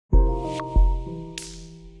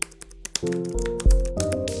What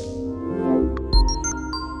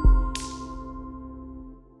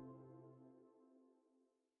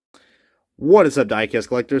is up, diecast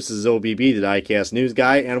collectors? This is OBB, the diecast news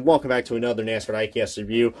guy, and welcome back to another NASCAR diecast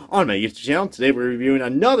review on my YouTube channel. Today we're reviewing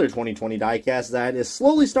another 2020 diecast that is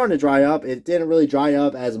slowly starting to dry up. It didn't really dry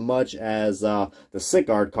up as much as the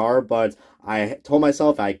SCAG car, but I told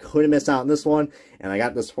myself I couldn't miss out on this one, and I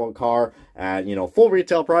got this car at, full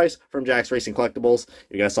retail price from Jack's Racing Collectibles.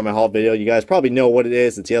 You guys saw my haul video. You guys probably know what it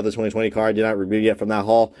is. It's the other 2020 car I did not review yet from that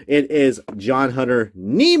haul. It is John Hunter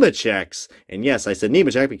Nemechek's. And yes, I said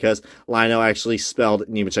Nemechek because Lionel actually spelled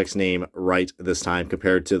Nemechek's name right this time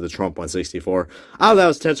compared to the Trump 164. I don't know if that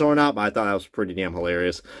was intentional or not, but I thought that was pretty damn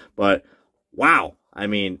hilarious. But, wow. I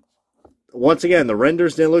mean, once again, the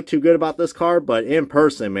renders didn't look too good about this car, but in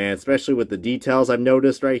person, man, especially with the details I've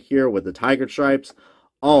noticed right here with the tiger stripes,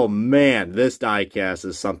 oh man, this diecast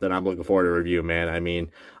is something I'm looking forward to review, man. I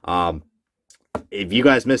mean, if you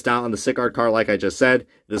guys missed out on the SCAG car, like I just said,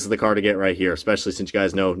 this is the car to get right here, especially since you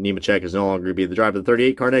guys know Nemechek is no longer going to be the driver of the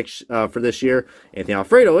 38 car next for this year. Anthony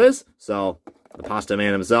Alfredo is, so the pasta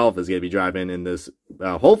man himself is going to be driving in this,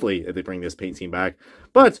 hopefully, if they bring this paint scheme back.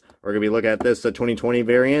 But we're going to be looking at this 2020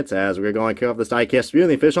 variant as we're going to kick off this diecast review,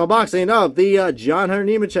 the official unboxing of the John Hunter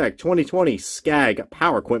Nemechek 2020 SCAG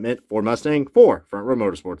Power Equipment Ford Mustang for Front Row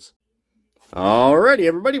Motorsports. Alrighty,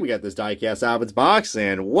 everybody, we got this diecast out of its box,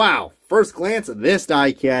 and wow, first glance, this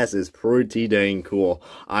diecast is pretty dang cool.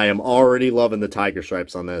 I am already loving the tiger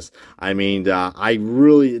stripes on this. I mean,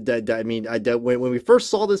 when we first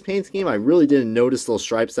saw this paint scheme, I really didn't notice those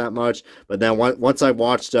stripes that much, but then once I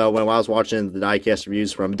watched, when I was watching the diecast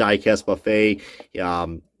reviews from Diecast Buffet,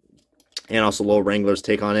 and also Low Wrangler's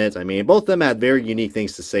take on it, I mean, both of them had very unique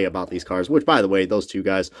things to say about these cars, which, by the way, those two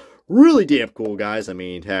guys, really damn cool guys. I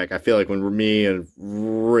mean, heck, I feel like when me and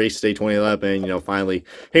Race Day 2011, finally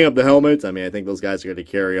hang up the helmets, I mean, I think those guys are going to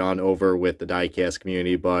carry on over with the diecast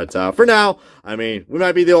community. But for now, I mean, we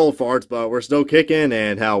might be the old farts, but we're still kicking,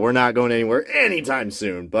 and hell, we're not going anywhere anytime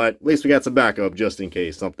soon. But at least we got some backup just in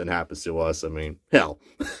case something happens to us. I mean, hell,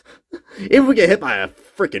 if we get hit by a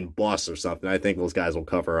freaking bus or something, I think those guys will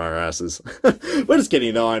cover our asses. But just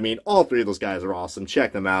kidding, though. I mean, all three of those guys are awesome.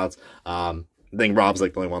 Check them out. I think Rob's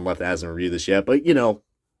like the only one left that hasn't reviewed this yet. But,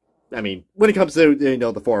 I mean, when it comes to,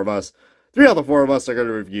 the four of us, three out of the four of us are going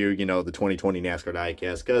to review, the 2020 NASCAR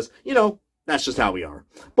diecast. Because, that's just how we are.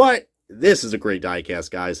 But this is a great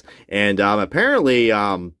diecast, guys. And apparently,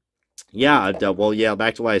 back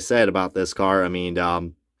to what I said about this car. I mean,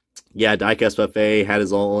 Diecast Buffet had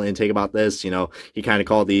his own intake about this. He kind of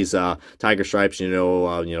called these tiger stripes, it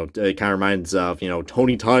kind of reminds of,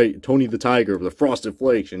 Tony the Tiger with the Frosted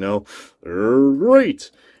Flakes, they're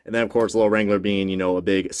great. And then, of course, Low Wrangler being, a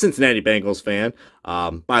big Cincinnati Bengals fan.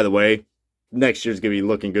 By the way, next year's going to be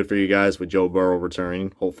looking good for you guys with Joe Burrow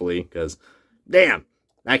returning, hopefully, because, damn,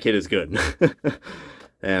 that kid is good.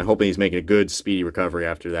 And hoping he's making a good, speedy recovery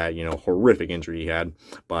after that, horrific injury he had.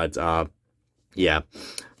 But, yeah.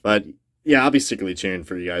 But, yeah, I'll be secretly cheering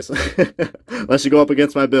for you guys. Unless you go up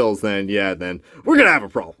against my Bills, then we're going to have a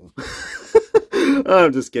problem.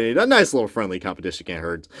 I'm just kidding. A nice little friendly competition can't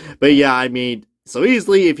hurt. But, yeah, I mean, so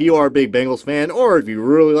easily, if you are a big Bengals fan, or if you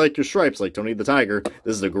really like your stripes like Tony the Tiger,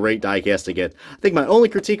 this is a great diecast to get. I think my only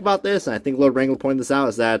critique about this, and I think Lord Wrangler pointed this out,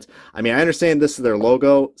 is that, I mean, I understand this is their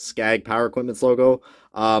logo, SCAG Power Equipment's logo.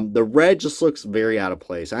 The red just looks very out of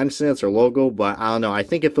place. I understand it's their logo, but I don't know. I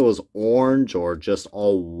think if it was orange or just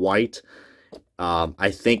all white,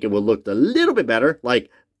 I think it would look a little bit better. Like,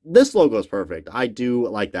 this logo is perfect. I do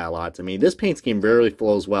like that a lot. I mean, this paint scheme really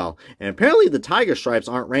flows well. And apparently the tiger stripes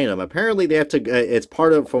aren't random. Apparently they have to, it's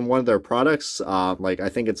part of, from one of their products. I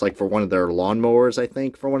think it's like for one of their lawnmowers, I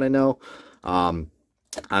think, from what I know.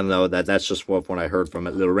 I don't know, that's just what I heard from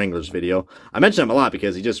Little Wrangler's video. I mentioned him a lot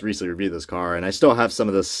because he just recently reviewed this car, and I still have some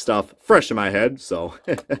of this stuff fresh in my head, so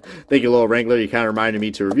thank you, Little Wrangler. You kind of reminded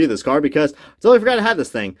me to review this car because I totally forgot I had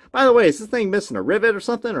this thing. By the way, is this thing missing a rivet or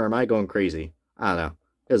something, or am I going crazy? I don't know,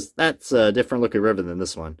 because that's a different looking rivet than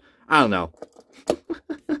this one. I don't know.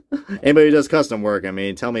 Anybody who does custom work, I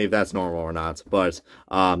mean, tell me if that's normal or not. But,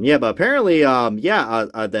 but apparently,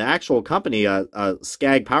 the actual company,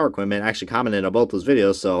 SCAG Power Equipment, actually commented on both those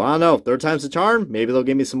videos. So, I don't know, third time's the charm. Maybe they'll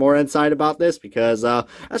give me some more insight about this, because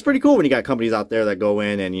that's pretty cool when you got companies out there that go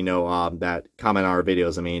in and, that comment on our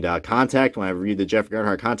videos. I mean, Contact, when I reviewed the Jeffrey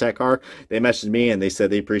Earnhardt Contact car, they messaged me and they said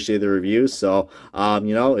they appreciate the reviews. So,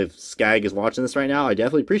 if SCAG is watching this right now, I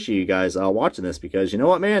definitely appreciate you guys watching this, because you know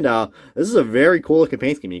what, man, this is a very cool looking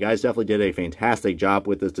paint scheme. You guys definitely did a fantastic job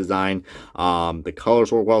with this design. The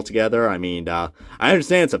colors work well together. I mean, I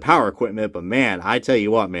understand it's a power equipment, but man, I tell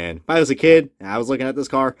you what, man, if I was a kid and I was looking at this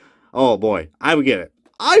car, oh boy, I would get it.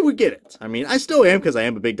 I would get it. I mean, I still am because I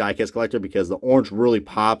am a big diecast collector because the orange really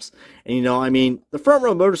pops. And, you know, I mean, the front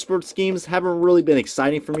row motorsport schemes haven't really been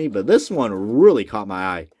exciting for me, but this one really caught my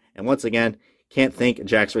eye. And once again, can't thank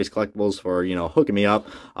Jack's Race Collectibles for, you know, hooking me up.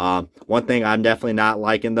 One thing I'm definitely not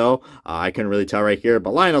liking, though, I couldn't really tell right here,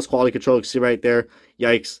 but Lionel's quality control, you can see right there,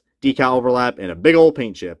 yikes, decal overlap, and a big old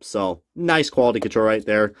paint chip. So, nice quality control right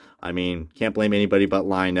there. I mean, can't blame anybody but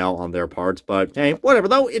Lionel on their parts, but hey, whatever,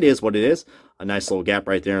 though, it is what it is. A nice little gap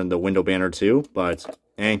right there in the window banner, too, but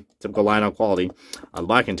hey, typical Lionel quality. The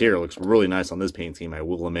black interior looks really nice on this paint scheme, I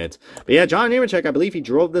will admit. But yeah, John Nemechek, I believe he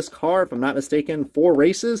drove this car, if I'm not mistaken, 4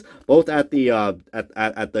 races, both at the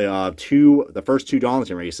the first 2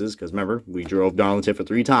 Darlington races, because remember, we drove Darlington for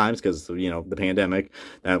 3 times because, you know, the pandemic.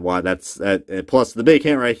 Plus the big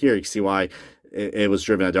hint right here, you can see why it was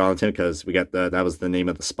driven at Darlington, because we got that was the name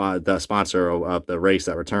of the sponsor of the race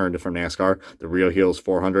that returned from NASCAR, the Rio Heels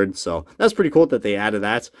 400. So that's pretty cool that they added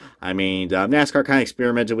that. I mean, NASCAR kind of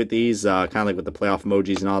experimented with these, kind of like with the playoff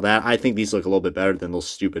emojis and all that. I think these look a little bit better than those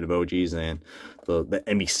stupid emojis and the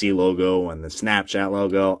NBC logo and the Snapchat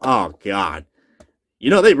logo. Oh God, you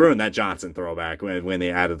know they ruined that Johnson throwback when they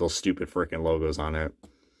added those stupid freaking logos on it.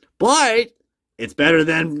 But it's better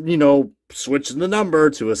than, you know, switching the number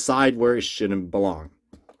to a side where it shouldn't belong.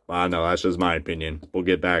 Well, no, that's just my opinion. We'll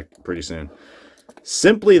get back pretty soon.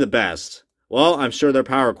 Simply the best. Well, I'm sure their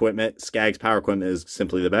power equipment, SCAG's power equipment, is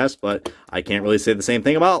simply the best, but I can't really say the same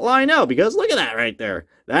thing about Lionel, because look at that right there.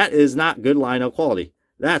 That is not good Lionel quality.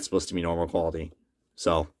 That's supposed to be normal quality.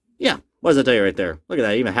 So, yeah, what does that tell you right there? Look at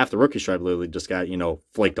that. Even half the rookie stripe literally just got, you know,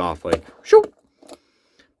 flaked off. Like, shoo.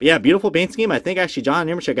 But yeah, beautiful paint scheme. I think actually John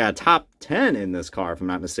Nemechek got a top 10 in this car, if I'm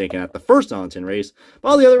not mistaken, at the first Darlington race. But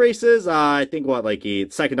all the other races, I think like the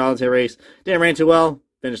second Darlington race didn't ran too well.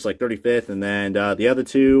 Finished like 35th, and then the other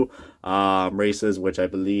 2 races, which I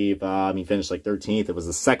believe he finished like 13th. It was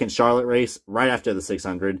the second Charlotte race right after the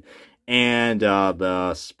 600, and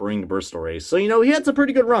the spring Bristol race. So, you know, he had some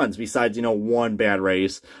pretty good runs besides, you know, 1 bad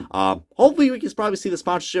race. Hopefully we can probably see the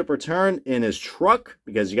sponsorship return in his truck,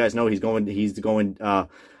 because you guys know he's going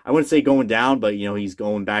I wouldn't say going down, but, you know, he's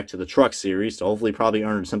going back to the truck series. So hopefully probably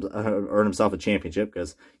earn himself a championship,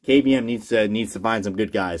 because KBM needs to find some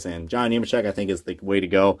good guys. And John Nemechek, I think, is the way to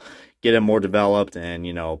go. Get him more developed and,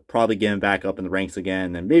 you know, probably get him back up in the ranks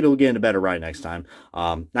again. And maybe we'll get in a better ride next time.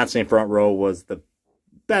 Not saying front row was the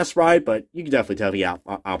best ride, but you can definitely tell he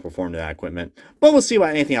outperformed that equipment. But we'll see what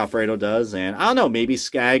anything Alfredo does, and I don't know, maybe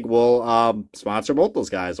SCAG will sponsor both those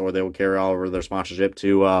guys, or they will carry all over their sponsorship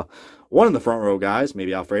to one of the front row guys,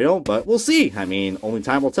 maybe Alfredo, but we'll see. I mean, only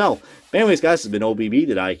time will tell. But anyways, guys, this has been OBB,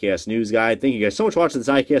 the Diecast News Guide. Thank you guys so much for watching this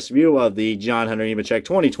Diecast review of the John Hunter Nemechek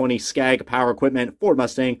 2020 SCAG Power Equipment Ford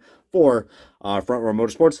Mustang for Front Row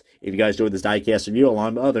Motorsports. If you guys enjoyed this diecast review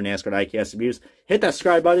along with other NASCAR diecast reviews, hit that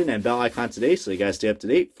subscribe button and bell icon today so you guys stay up to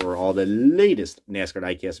date for all the latest NASCAR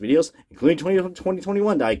diecast videos, including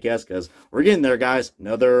 2021 diecast, because we're getting there, guys.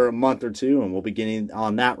 Another month or 2, and we'll be getting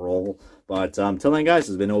on that roll. But until then, guys, this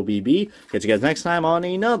has been OBB. Catch you guys next time on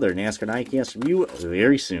another NASCAR diecast review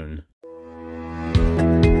very soon.